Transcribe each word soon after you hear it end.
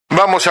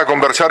Vamos a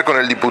conversar con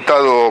el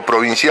diputado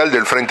provincial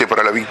del Frente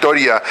para la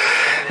Victoria,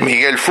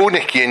 Miguel,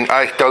 quien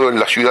ha estado en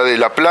la ciudad de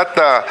La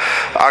Plata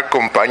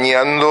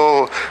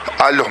acompañando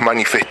a los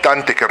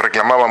manifestantes que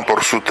reclamaban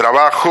por su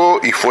trabajo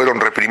y fueron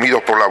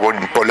reprimidos por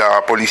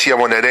la policía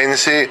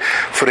bonaerense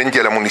frente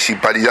a la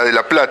Municipalidad de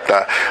La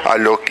Plata, a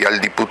lo que al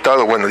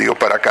diputado,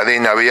 para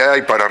Cadena BA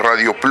y para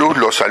Radio Plus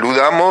lo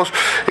saludamos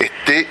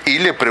y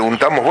le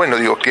preguntamos,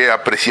 qué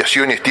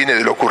apreciaciones tiene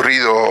de lo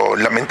ocurrido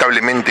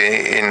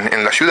lamentablemente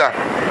en la ciudad.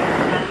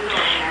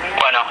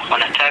 Bueno,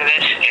 buenas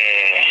tardes.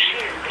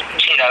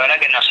 Sí, la verdad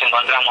que nos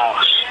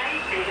encontramos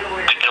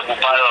muy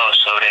preocupados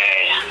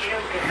sobre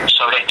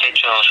este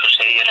hecho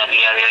sucedido en el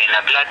día de hoy en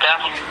La Plata,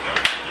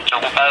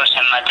 preocupados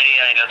en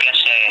materia de lo que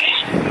hace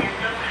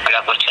a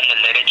la cuestión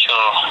del derecho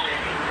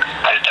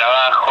al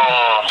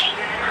trabajo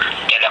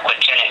y a las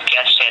cuestiones que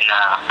hacen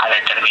a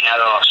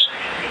determinados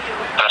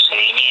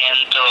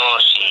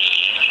procedimientos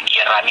y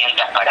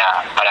herramientas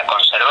para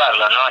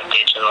conservarlo, ¿no?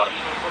 Este hecho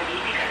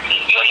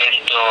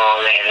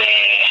violento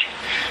de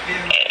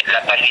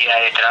la pérdida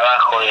de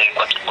trabajo de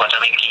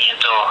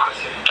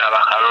 4.500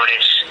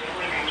 trabajadores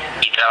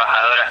y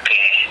trabajadoras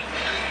que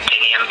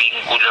tenían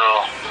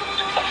vínculo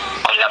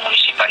con la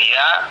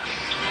municipalidad,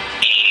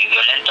 y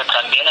violento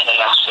también en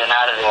el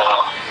accionar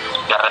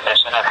de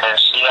represión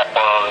ejercida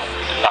por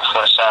las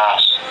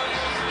fuerzas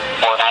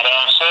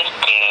bonaerenses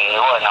que,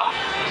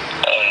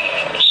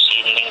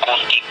 sin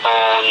ningún tipo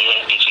de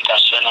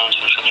identificación en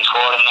sus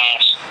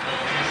uniformes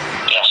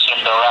y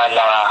haciendo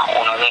gala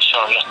uno de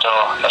ellos, y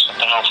esto lo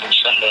sostengo en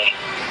función de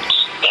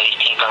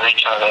distintos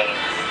dichos de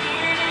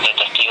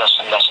testigos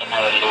en la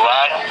escena del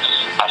lugar,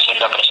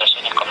 haciendo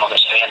apreciaciones como que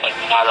se había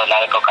terminado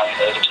la época de los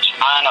derechos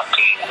humanos,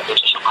 que los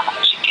derechos humanos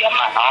no existían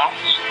más, ¿no?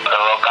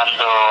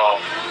 Provocando,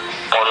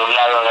 por un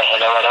lado, desde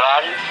lo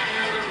verbal,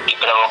 y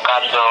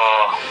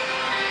provocando,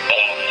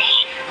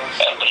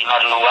 en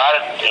primer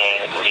lugar,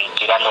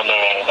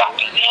 tirándole gas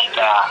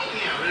pimienta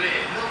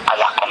a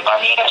las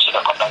compañeras y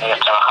los compañeros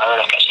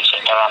trabajadores que así se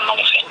estaban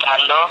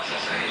manifestando,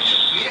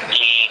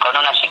 y con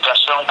una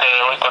situación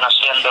que voy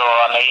conociendo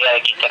a medida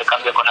de que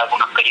intercambio con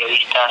algunos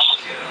periodistas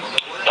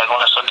de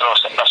algunos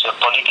otros espacios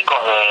políticos,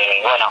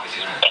 de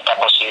esta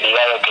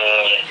posibilidad de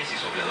que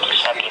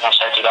quizá quien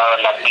haya tirado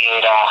la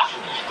piedra,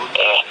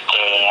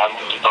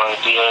 algún tipo de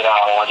piedra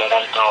o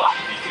elemento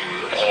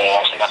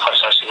hacia la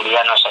fuerza de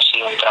seguridad, no haya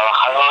sido un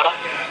trabajador.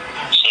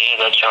 Sí,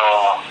 de hecho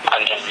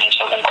alguien me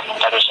hizo algún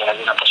comentario sobre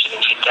alguna posible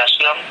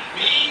infiltración,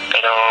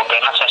 pero que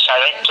más allá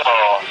de esto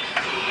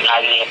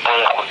nadie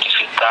puede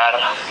justificar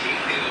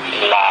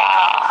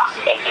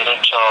el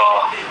derecho,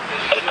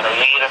 el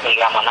prohibir,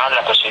 la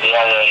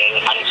posibilidad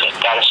de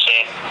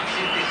manifestarse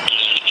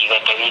y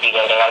de pedir y de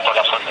agregar por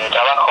la fuente de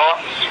trabajo,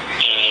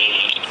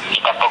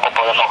 y tampoco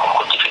podemos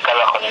justificar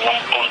bajo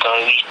ningún punto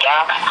de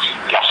vista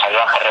la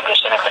salvaje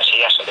represión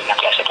ejercida sobre la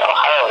clase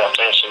trabajadora.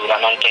 Ustedes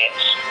seguramente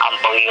han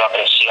podido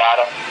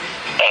apreciar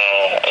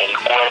el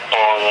cuerpo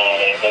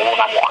de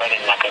una mujer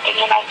en la que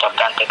tenía una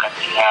importante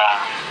cantidad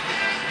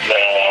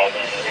de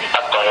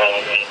impacto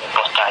de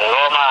postas de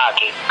goma,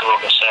 que tuvo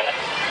que ser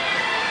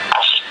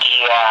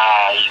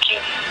asistida y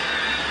que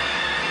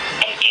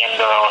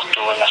entiendo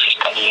estuvo en la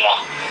fiscalía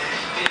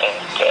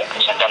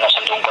presentándose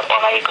ante un cuerpo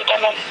médico y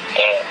también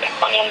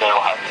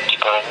exponiendo algún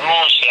tipo de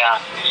denuncia.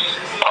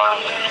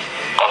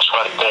 Por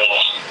suerte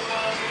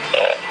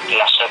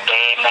la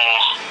CPM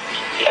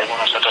y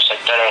algunos otros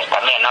sectores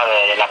también, ¿no?,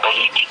 de la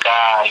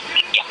política y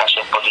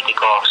espacios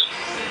políticos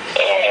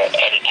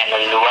en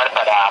el lugar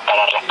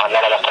para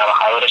respaldar a los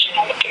trabajadores,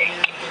 sino que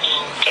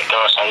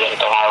todos habían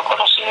tomado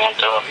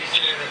conocimiento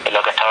de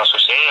lo que estaba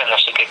sucediendo,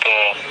 así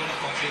que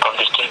con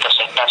distintos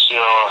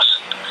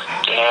espacios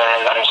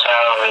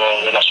organizados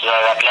de la ciudad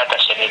de La Plata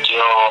se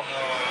emitió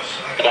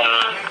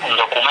un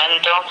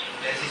documento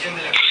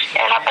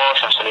en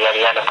apoyo, en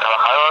solidaridad a los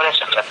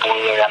trabajadores, en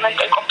repudio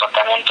obviamente el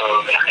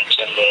comportamiento de la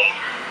gestión de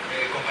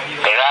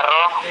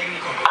Garro.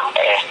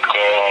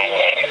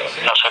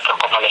 Nosotros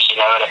como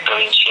legisladores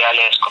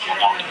provinciales,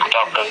 como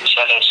diputados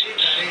provinciales,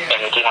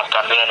 emitimos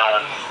también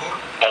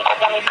un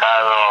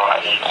comunicado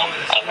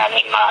en la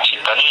misma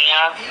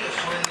sintonía,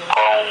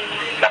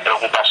 con la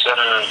preocupación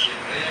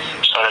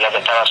sobre lo que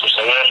estaba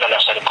sucediendo. Le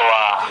acercó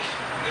a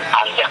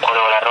Andrés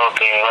Cuervo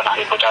Larroque,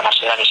 diputado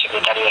nacional y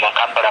secretario de la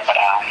Cámara,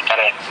 para estar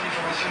en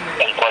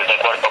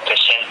cuerpo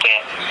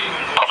presente,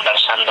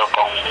 conversando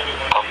con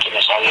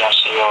quienes habían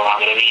sido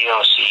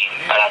agredidos y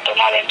para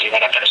tomar en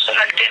primera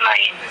persona el tema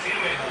y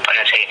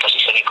ponerse a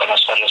disposición y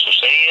conocer lo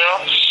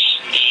sucedido.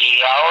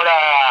 Y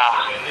ahora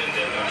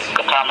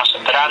que estábamos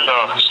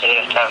esperando, se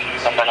debe estar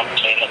dando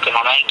en este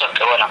momento, es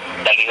que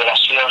la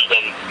liberación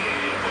del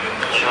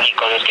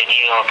único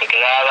detenido que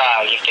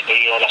quedaba, y este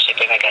pedido de la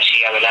CPM que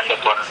hacía velando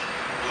por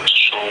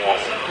su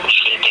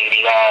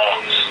integridad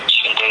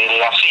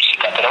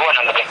física. Pero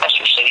lo que está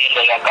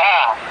sucediendo de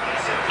acá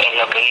es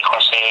lo que dijo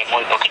hace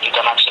muy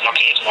poquitito Máximo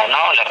Kirchner,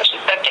 ¿no? La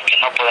resultante es que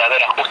no puede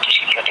haber ajuste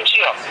sin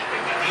represión,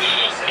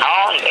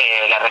 ¿no?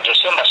 La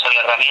represión va a ser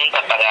la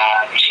herramienta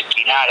para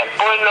disciplinar al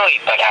pueblo y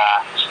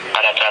para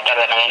tratar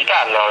de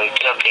amedrentarlo, y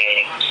creo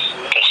que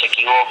se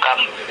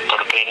equivocan,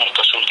 porque en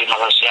estos últimos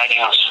 12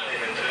 años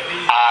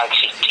ha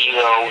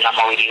existido una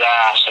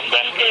movilidad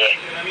ascendente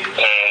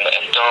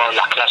en todas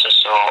las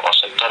clases o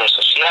sectores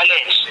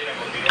sociales,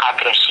 ha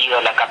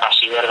crecido la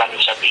capacidad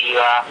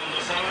organizativa,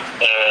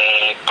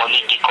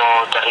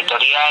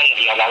 político-territorial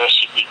y a la vez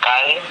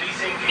sindical,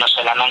 no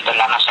solamente en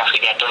la masa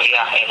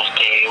afiliatoria en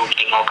este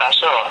último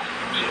caso,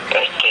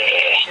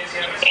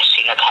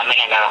 sino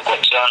también en la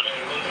cuestión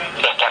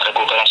de esta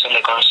recuperación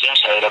de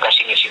conciencia de lo que ha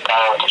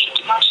significado en los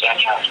últimos 12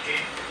 años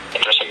el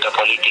proyecto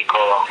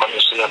político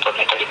conducido por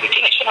Miguel y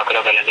Cristina. Yo no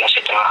creo que la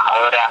clase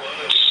trabajadora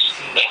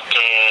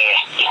esté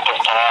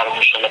dispuesta a dar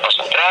un solo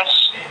paso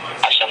atrás.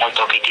 Hace muy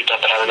poquitito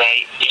Plata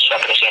hizo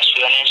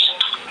apreciaciones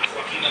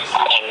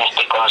en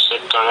este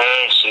concepto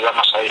de si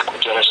vamos a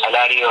discutir el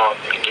salario,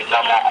 que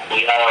tengamos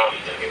cuidado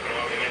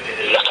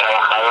los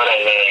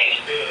trabajadores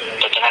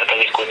de tener que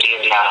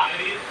discutir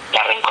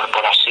la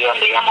reincorporación,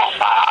 digamos,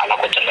 a la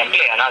cuestión de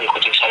empleo, ¿no?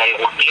 Discutir salario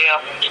de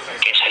empleo,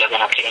 que es a lo que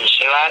nos quieren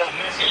llevar.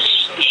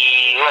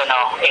 Y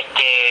bueno,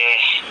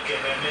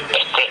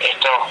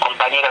 estos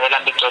compañeros del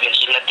ámbito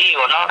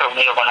legislativo, ¿no?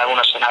 Reunidos con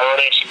algunos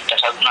senadores, y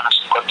mientras algunos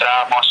nos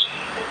encontrábamos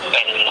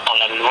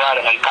en el lugar,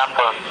 en el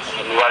campo, en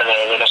el lugar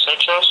de los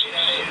hechos,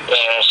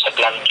 se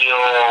planteó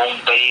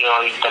un pedido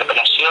de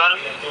interpelación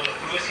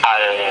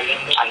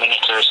al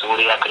ministro de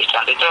Seguridad,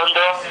 Cristian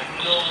Ritondo,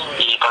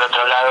 y por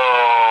otro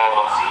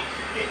lado,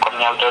 con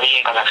mi autoría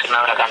y con la firma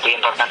de una cantidad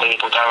importante de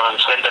diputados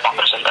del Frente, hemos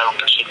presentado un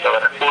proyecto de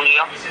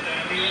repudio.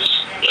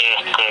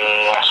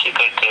 Así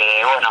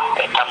que bueno,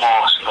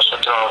 estamos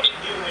nosotros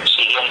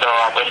siguiendo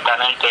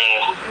atentamente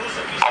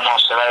cómo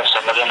se va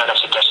desenvolviendo la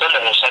situación,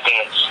 desde ya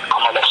que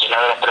como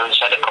legisladores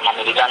provinciales, como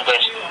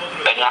militantes,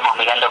 veníamos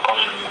mirando con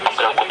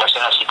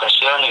preocupación la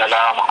situación y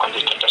hablábamos con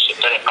distintos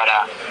sectores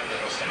para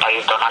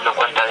ir tomando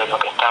cuenta de lo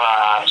que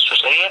estaba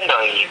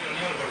sucediendo, y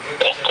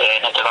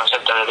en este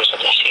concepto de que yo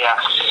decía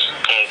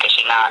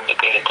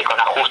que con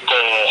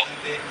ajuste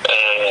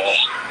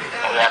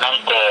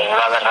obviamente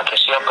va a haber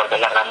represión, porque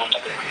es la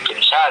herramienta que vamos a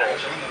utilizar.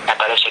 Me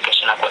parece que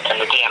es una cuestión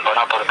de tiempo,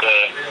 ¿no?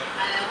 Porque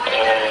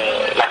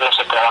la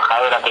clase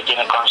trabajadora que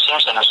tiene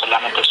conciencia no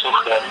solamente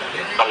sufre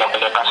por lo que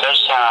le pasa a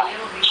ella,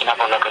 sino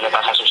por lo que le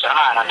pasa a sus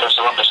hermanos.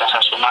 Entonces vos empezás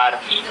a sumar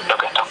lo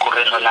que está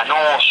ocurriendo en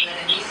Lanús,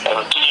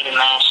 en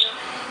Quilmes,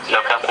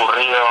 lo que ha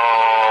ocurrido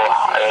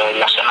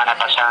la semana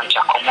pasada en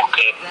Chascomús,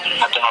 que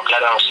no tengo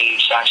claro si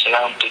ya han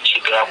llegado a un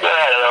principio de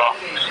acuerdo,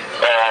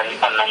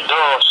 en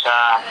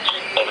Mendoza,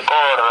 en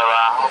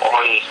Córdoba.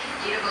 Hoy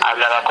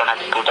hablaba con el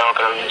diputado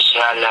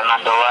provincial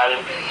Armando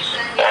Val,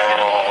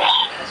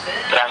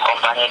 gran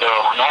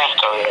compañero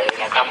nuestro de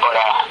la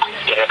Cámara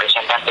y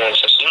representante del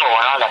SOCIMO,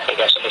 bueno, la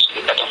Federación de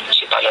Sindicatos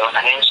Municipales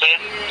Bonaerenses,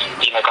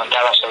 y me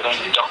contaba sobre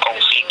dos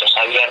conflictos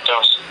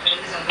abiertos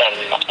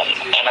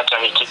en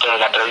otros distritos de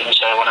la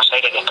provincia de Buenos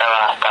Aires que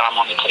estaba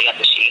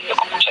monitoreando y siguiendo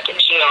con mucha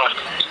atención.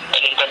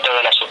 El intento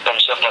de la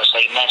suspensión por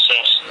 6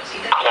 meses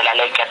de la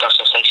ley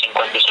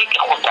 14656, que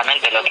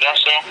justamente lo que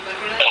hace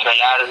es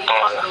velar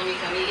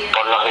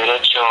por los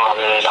derechos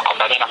de los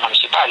compañeros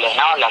municipales,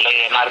 ¿no? La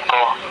ley de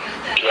marco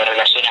y de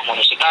relaciones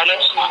municipales,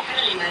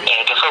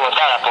 que fue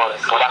votada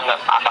por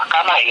ambas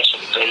cámaras, y es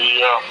un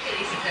pedido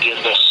y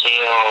un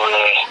deseo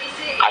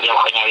de María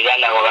Eugenia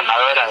Vidal, la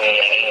gobernadora,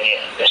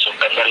 de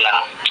suspender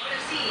la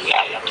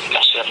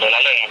aplicación de la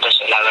ley.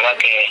 Entonces la verdad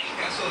que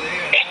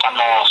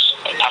estamos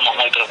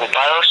muy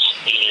preocupados,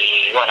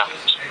 y bueno,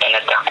 en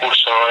el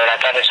transcurso de la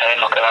tarde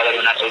sabemos que va a haber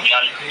una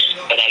reunión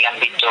en el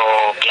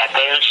ámbito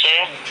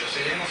platense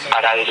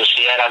para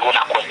dilucidar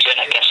algunas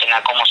cuestiones que hacen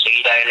a cómo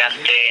seguir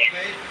adelante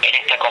en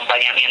este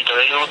acompañamiento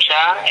de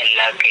lucha, en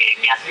la que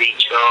me han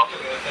dicho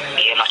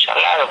y hemos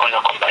charlado con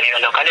los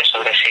compañeros locales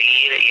sobre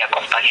seguir y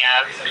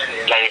acompañar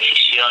la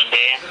decisión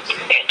de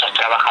estos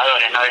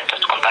trabajadores, ¿no? De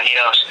estos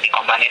compañeros y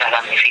compañeras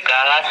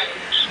damnificadas.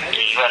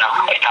 Y bueno,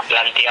 están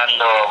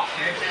planteando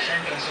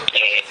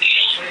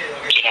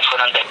quienes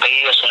fueron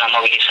despedidos una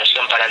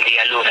movilización para el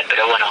día lunes,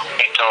 pero bueno,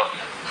 esto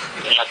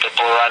no te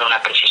puedo dar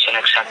una precisión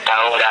exacta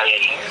ahora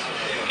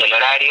del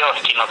horario.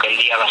 Estimo que el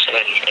día va a ser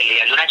el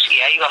día lunes,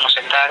 y ahí vamos a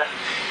estar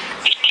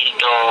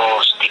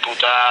distintos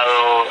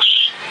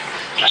diputados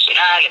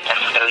nacionales,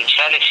 también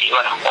provinciales, y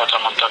bueno, otro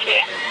montón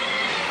de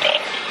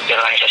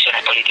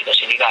organizaciones políticos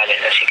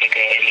sindicales. Así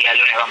que el día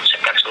lunes vamos a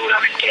estar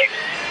seguramente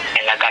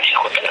en la calle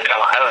junto a los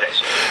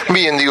trabajadores.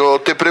 Bien,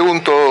 te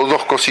pregunto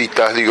dos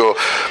cositas.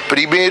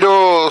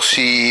 Primero,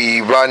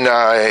 si van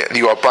a,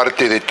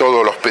 aparte de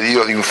todos los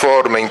pedidos de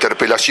informe,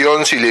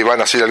 interpelación, si le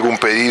van a hacer algún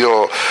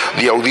pedido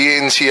de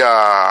audiencia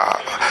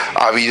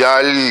a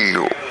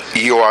Vidal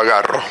y o a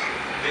Garro.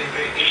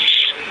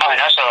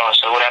 Bueno, eso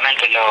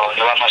seguramente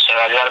lo vamos a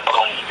evaluar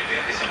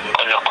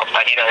con los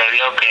compañeros del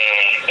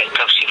bloque el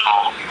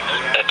próximo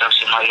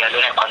día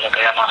lunes, cuando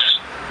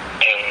quedamos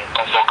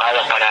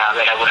convocados para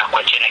ver algunas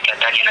cuestiones que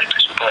atañen al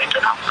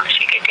presupuesto, ¿no?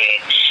 Así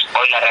que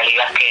hoy la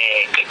realidad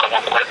es que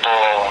como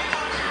cuerpo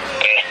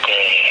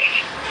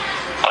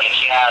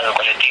colegiado,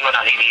 colectivo,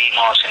 nos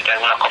dividimos entre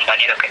algunos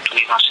compañeros que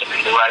estuvimos en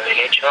el lugar del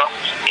hecho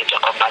y otros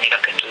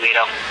compañeros que estuvimos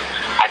estuvieron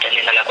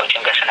atendiendo la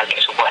cuestión que hacen al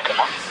presupuesto,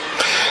 ¿no?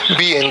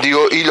 Bien,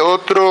 digo, y lo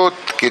otro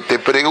que te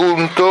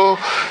pregunto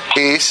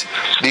es,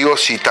 digo,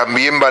 si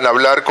también van a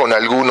hablar con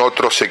algún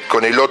otro,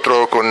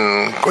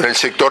 con el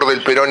sector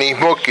del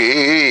peronismo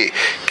que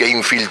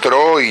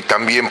infiltró y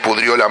también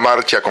pudrió la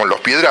marcha con los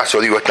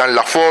piedrazos. Digo, están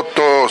las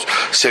fotos,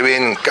 se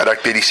ven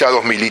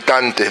caracterizados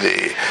militantes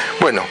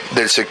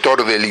del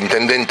sector del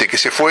intendente que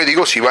se fue.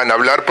 Digo, si van a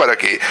hablar para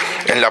que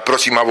en la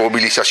próxima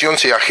movilización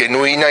sea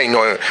genuina y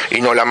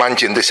no la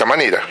manchen de esa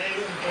manera.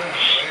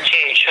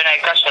 Sí, yo en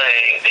el caso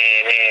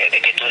de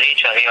que tus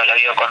dichos, digo, lo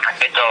digo con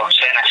respeto,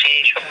 sean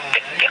así, yo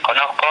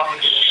desconozco,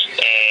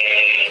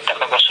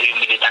 tampoco soy un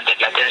militante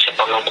platense,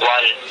 por lo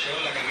cual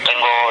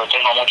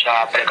tengo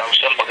mucha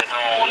precaución porque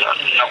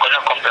no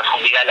conozco en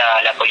profundidad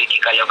la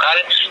política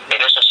local,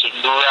 pero eso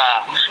sin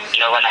duda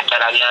lo van a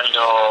estar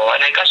hablando.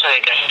 En el caso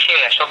de que así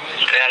sea, yo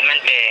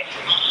realmente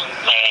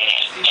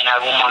en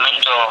algún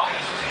momento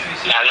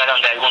me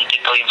hablaron de algún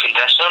tipo de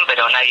infiltración,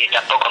 pero nadie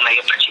tampoco me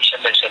dio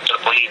precisión del sector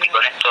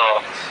político. En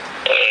esto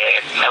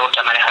me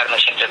gusta manejarme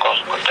siempre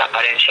con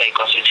transparencia y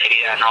con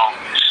sinceridad. No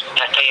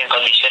estoy en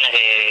condiciones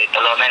de,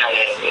 por lo menos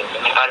de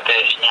mi parte,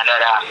 de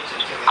señalar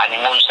a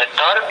ningún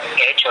sector.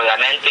 De hecho,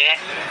 obviamente,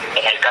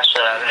 en el caso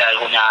de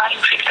alguna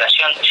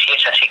infiltración, si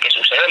es así que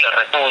sucede, lo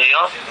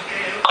repudio,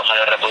 como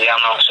lo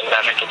repudiamos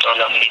seguramente todos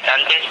los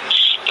militantes.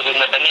 Pero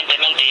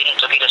independientemente, y en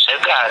esto quiero ser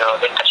claro,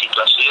 de esta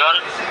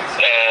situación,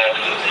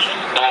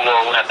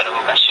 hubo una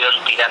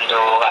provocación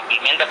tirando gas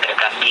pimienta, pero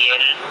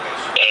también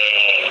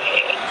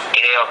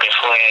creo que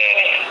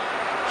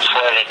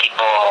fue de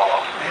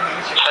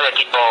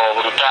tipo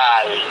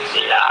brutal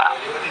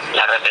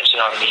la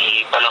represión,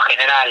 y por lo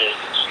general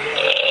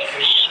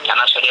la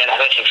mayoría de las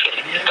veces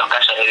en distintos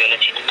casos de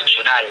violencia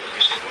institucional,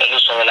 el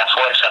uso de la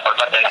fuerza por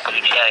parte de las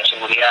policías de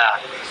seguridad,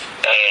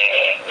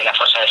 de la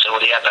fuerza de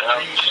seguridad,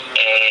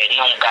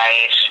 nunca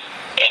es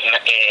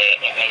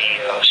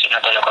medido, sino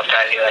todo lo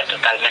contrario, es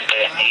totalmente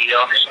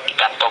desmedido, y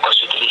tampoco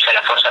se utiliza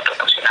la fuerza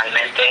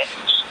proporcionalmente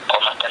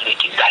como están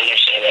distintas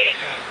leyes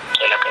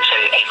de lo que es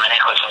el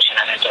manejo y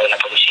funcionamiento de la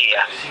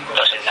policía.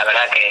 Entonces, la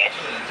verdad que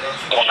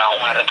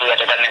una repudia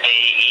totalmente,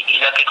 y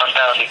lo que he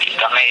contado en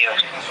distintos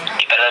medios,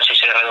 y perdón si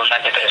soy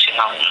redundante, pero si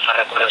no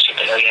recuerdo si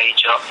te lo había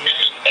dicho,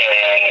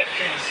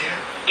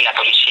 la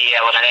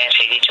policía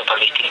bonaerense, y dicho por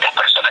distintas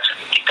personas en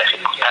distintas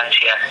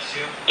circunstancias,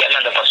 y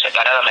hablando por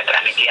separado, me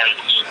transmitían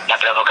la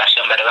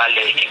provocación verbal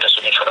de distintos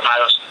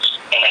uniformados,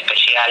 en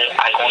especial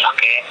algunos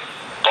que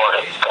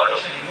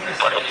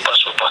por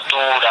su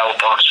postura o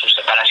por su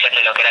separación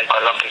de lo que era el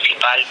cordón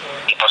principal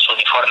y por su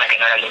uniforme que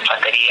no era el de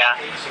infantería,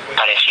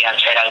 parecían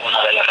ser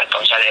algunos de los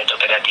responsables de este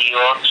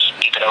operativo,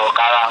 y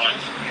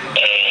provocaban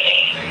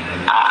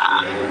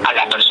a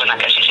las personas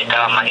que así se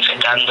estaban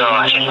manifestando,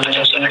 haciendo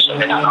reflexiones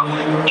sobre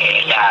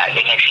la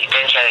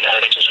inexistencia de los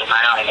derechos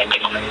humanos en este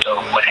momento,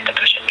 con este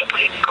proyecto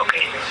político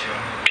que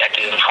ha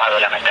triunfado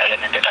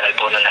lamentablemente para el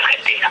pueblo de la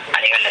Argentina,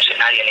 a nivel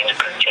nacional y a nivel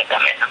provincial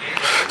también, ¿no?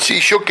 Sí,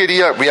 yo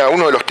quería, mira,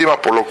 uno de los temas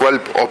por lo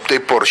cual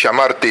opté por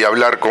llamarte y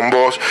hablar con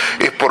vos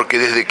es porque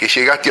desde que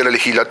llegaste a la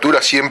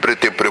legislatura siempre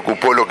te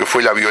preocupó lo que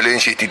fue la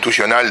violencia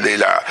institucional de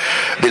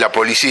la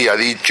policía.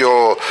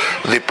 Dicho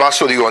de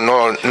paso, digo,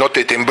 no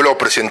te tembló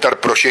presentar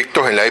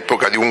proyectos en la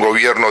época de un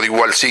gobierno de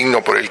igual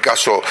signo por el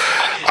caso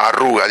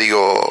Arruga.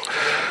 Digo,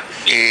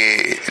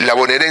 la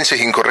bonaerense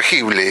es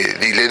incorregible,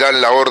 le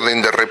dan la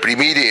orden de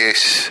reprimir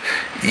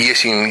y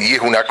es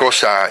una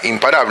cosa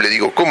imparable.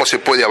 Digo, ¿cómo se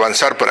puede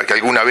avanzar para que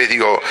alguna vez,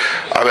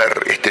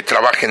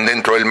 trabajen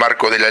dentro del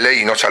marco de la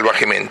ley y no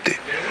salvajemente?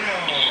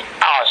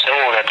 No,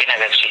 seguro, tiene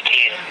que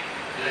existir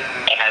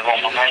en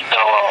algún momento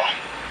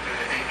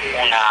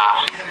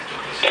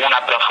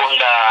una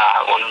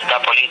profunda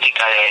voluntad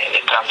política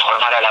de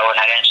transformar a la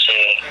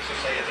bonaerense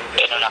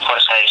en una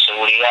fuerza de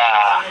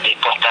seguridad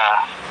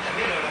dispuesta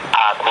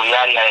a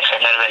cuidar y a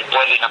defender del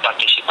pueblo y no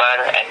participar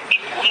en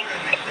ningún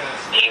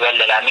nivel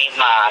de la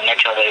misma en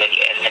hechos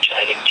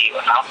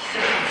delictivos, ¿no?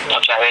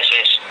 Muchas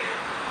veces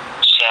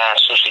se ha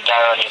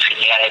suscitado en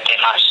infinidad de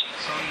temas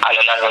a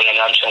lo largo y a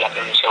lo ancho de la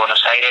provincia de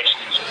Buenos Aires,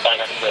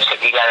 donde se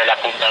tira de la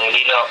punta del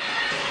hilo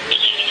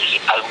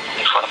y algún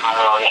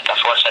uniformado de esta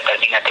fuerza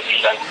termina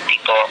teniendo algún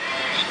tipo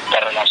de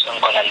relación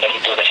con el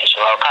delito que se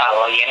llevó a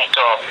cabo. Y en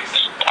esto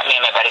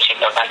también me parece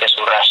importante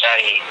subrayar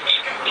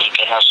y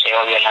que no se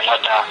obvie en la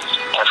nota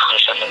en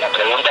función de la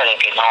pregunta de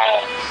que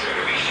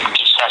no,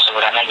 quizás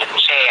seguramente no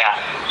sea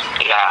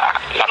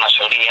la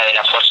mayoría de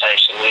la fuerza de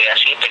seguridad,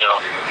 sí, pero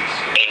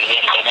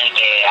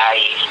evidentemente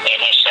hay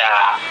en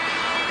ella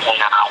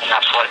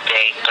una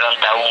fuerte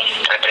impronta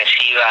aún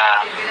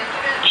represiva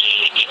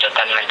y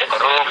totalmente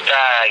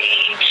corrupta,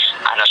 y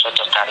a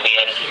nosotros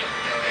también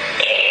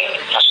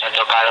nos ha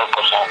tocado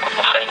como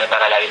Frente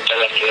para la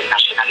Victoria a nivel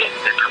nacional y a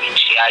nivel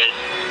provincial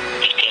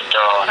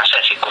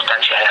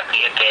circunstancias de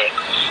apriete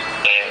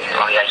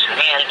o de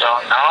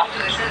aislamiento, ¿no?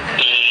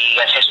 Y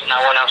haces una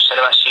buena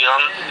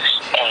observación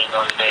en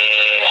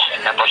donde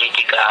en la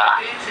política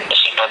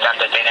es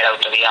importante tener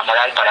autoridad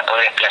moral para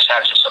poder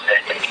desplazarse sobre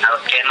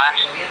determinados temas,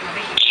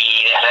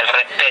 y desde el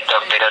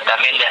respeto, pero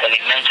también desde la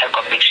inmensa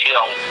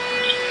convicción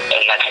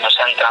en la que nos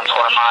han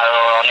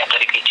transformado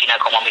Néstor y Cristina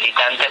como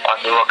militantes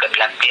cuando hubo que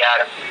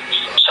plantear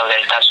sobre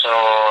el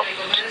caso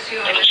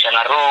de Luciano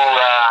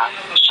Arruga,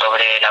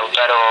 sobre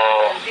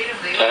Lautaro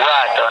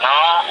Bugato,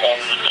 ¿no?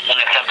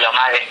 Un ejemplo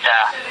más de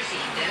esta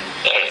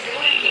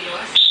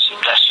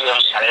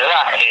situación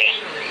salvaje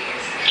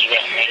y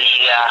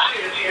desmedida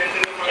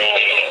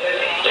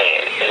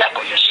de la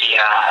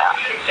policía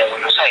de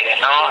Buenos Aires,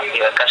 ¿no? Y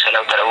el caso de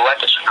Lautaro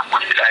Bugato es una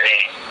muestra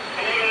de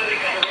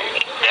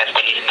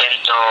ante el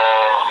intento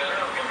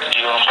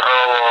de un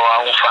robo a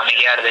un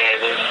familiar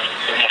de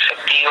un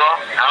efectivo,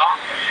 ¿no?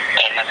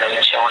 En la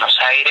provincia de Buenos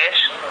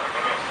Aires,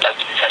 la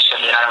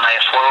utilización de un arma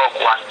de fuego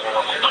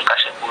cuando nunca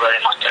se pudo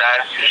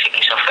demostrar y se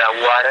quiso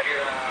fraguar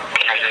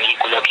que en el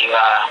vehículo que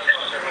iba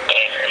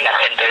la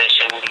gente de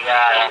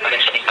seguridad,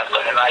 aparece el impacto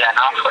de bala,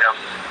 ¿no? Fueron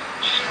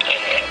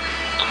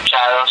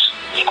punchados,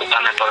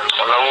 discúlpame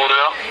por lo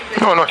burdo.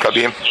 No, está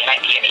bien. Y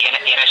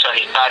en esos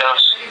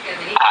disparos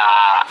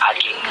a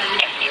quien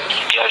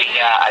en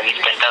teoría había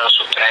intentado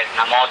sustraer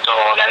una moto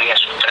o la había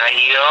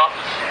sustraído,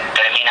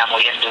 termina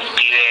muriendo un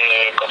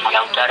pibe como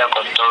Lautaro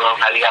con toda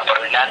una vida por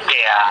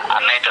delante a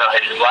metros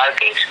del lugar,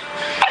 que es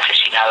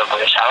asesinado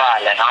por esa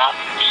bala, ¿no?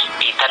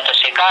 Y tanto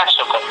ese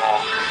caso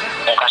como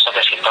un caso que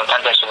es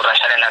importante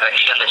subrayar en la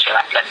región de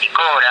Sebastián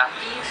Ticora,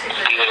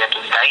 un pibe de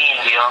Punta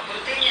Indio,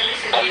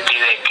 un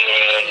pibe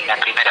que en la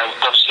primera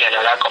autopsia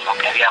lo da como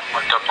que había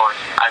muerto por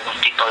algún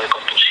tipo de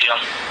contusión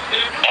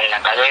en la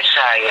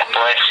cabeza, y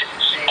después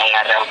en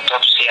la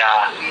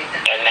reautopsia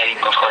el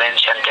médico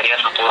forense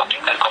anterior no pudo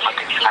explicar cómo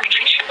tenía un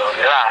orificio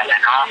de bala,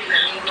 ¿no?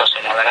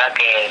 Entonces la verdad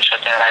que yo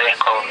te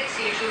agradezco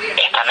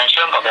esta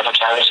mención, porque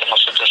muchas veces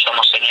nosotros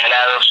somos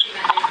señalados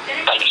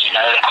por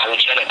legisladores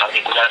provinciales,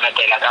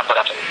 particularmente de la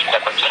Cámara, por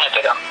distintas cuestiones,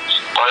 pero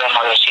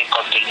podemos decir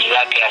con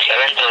dignidad que hacia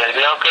dentro del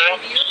bloque,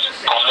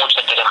 con mucha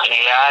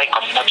heterogeneidad y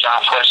con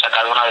mucha fuerza,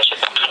 cada uno de sus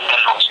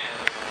hemos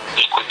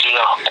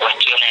discutido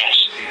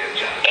cuestiones,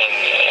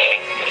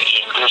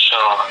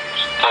 incluso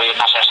voy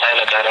más allá de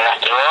lo que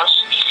agregaste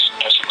vos,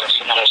 en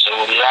situaciones de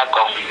seguridad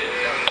con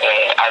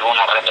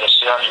alguna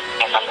represión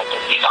en donde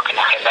entendimos que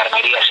la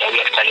gendarmería se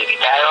había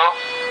extralimitado,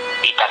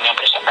 y también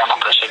presentamos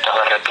proyectos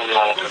de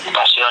repudio de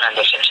preocupación en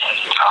defensa de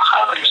los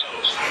trabajadores.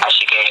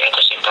 Así que esto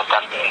es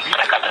importante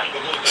rescatar.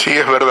 Sí,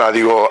 es verdad,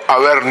 digo, a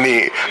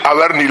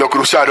Berni lo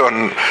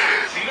cruzaron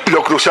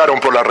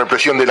por la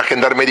represión de la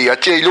gendarmería.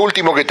 Che, y lo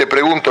último que te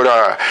pregunto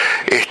era,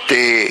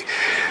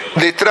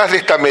 detrás de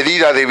esta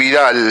medida de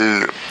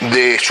Vidal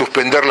de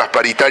suspender las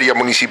paritarias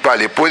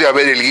municipales, ¿puede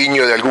haber el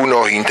guiño de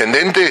algunos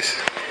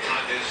intendentes?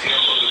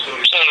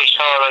 Sí,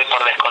 yo doy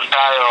por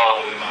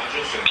descontado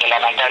que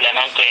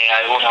lamentablemente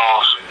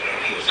algunos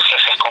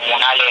jefes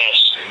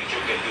comunales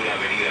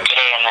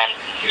creen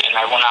en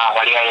algunas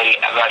variables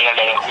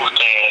de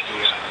ajuste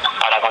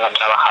para con los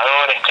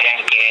trabajadores,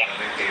 creen que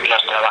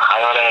los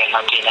trabajadores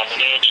no tienen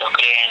derechos,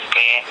 creen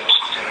que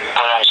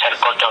pueden ser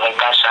cotos de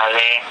casa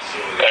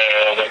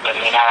de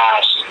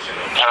determinadas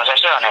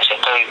negociaciones.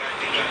 Estoy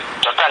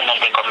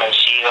totalmente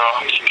convencido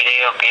y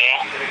creo que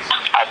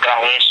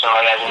atrás de eso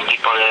hay algún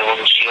tipo de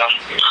evolución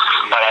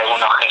para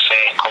algunos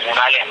jefes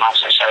comunales,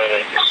 más allá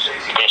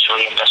de su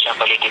orientación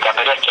política.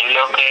 Pero este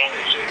bloque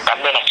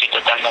también estoy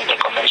totalmente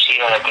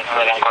convencido de que no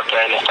va en contra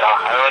de los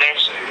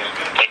trabajadores,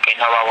 de que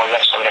no va a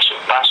volver sobre sus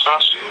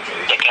pasos,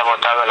 de que ha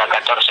votado la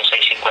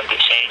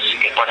 14656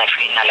 que pone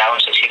fin a la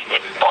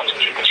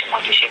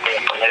 11757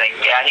 después de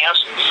 20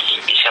 años,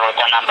 y se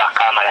votó en ambas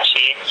cámaras,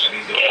 ¿sí?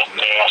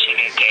 Así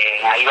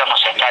que ahí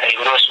vamos a estar el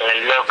grueso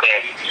del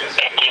bloque,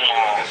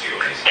 estimo,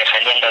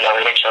 defendiendo los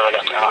derechos de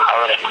los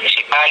trabajadores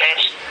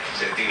municipales,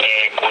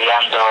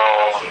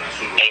 cuidando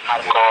el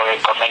marco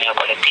del convenio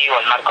colectivo,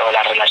 el marco de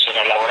las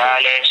relaciones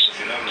laborales,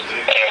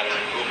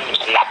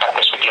 las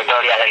partes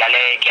supletorias de la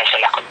ley que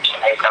hacen las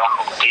condiciones de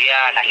trabajo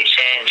cotidianas,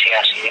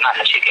 licencias y demás.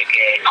 Así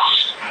que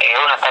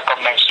uno está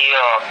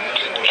convencido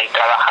que el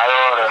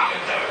trabajador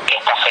que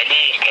está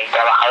feliz, que el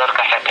trabajador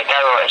que ha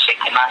respetado es el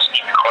que más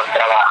y mejor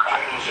trabaja.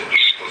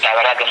 La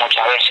verdad que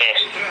muchas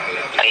veces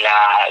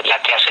la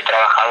clase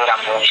trabajadora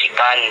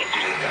municipal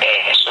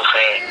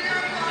sufre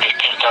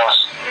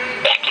distintos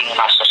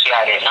estigmas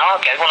sociales, ¿no?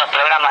 Que algunos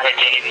programas de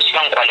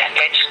televisión con el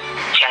sketch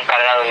se han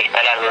cargado de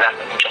instalar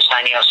durante muchos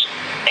años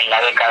en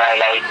la década de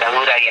la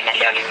dictadura y en el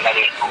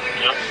neoliberalismo,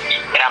 ¿no?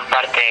 Gran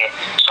parte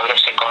sobre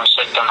ese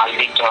concepto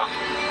maldito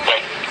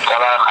del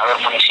trabajador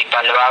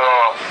municipal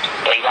vago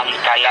lo han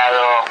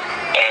instalado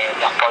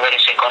los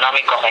poderes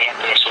económicos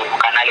mediante sus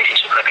canales y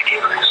sus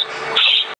repetidores.